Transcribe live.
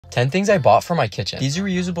10 things I bought for my kitchen. These are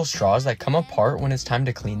reusable straws that come apart when it's time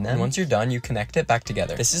to clean them. And once you're done, you connect it back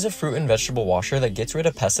together. This is a fruit and vegetable washer that gets rid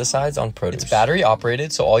of pesticides on produce. It's battery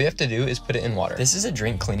operated, so all you have to do is put it in water. This is a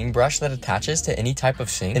drink cleaning brush that attaches to any type of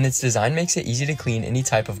sink, and its design makes it easy to clean any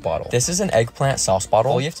type of bottle. This is an eggplant sauce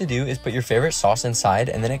bottle. All you have to do is put your favorite sauce inside,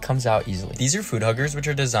 and then it comes out easily. These are food huggers, which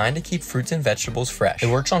are designed to keep fruits and vegetables fresh. It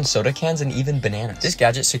works on soda cans and even bananas. This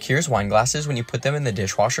gadget secures wine glasses when you put them in the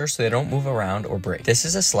dishwasher so they don't move around or break. This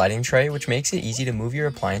is a sliding tray, which makes it easy to move your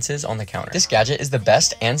appliances on the counter. This gadget is the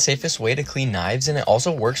best and safest way to clean knives, and it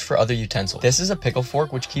also works for other utensils. This is a pickle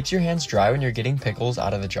fork, which keeps your hands dry when you're getting pickles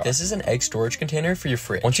out of the jar. This is an egg storage container for your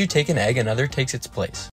fridge. Once you take an egg, another takes its place.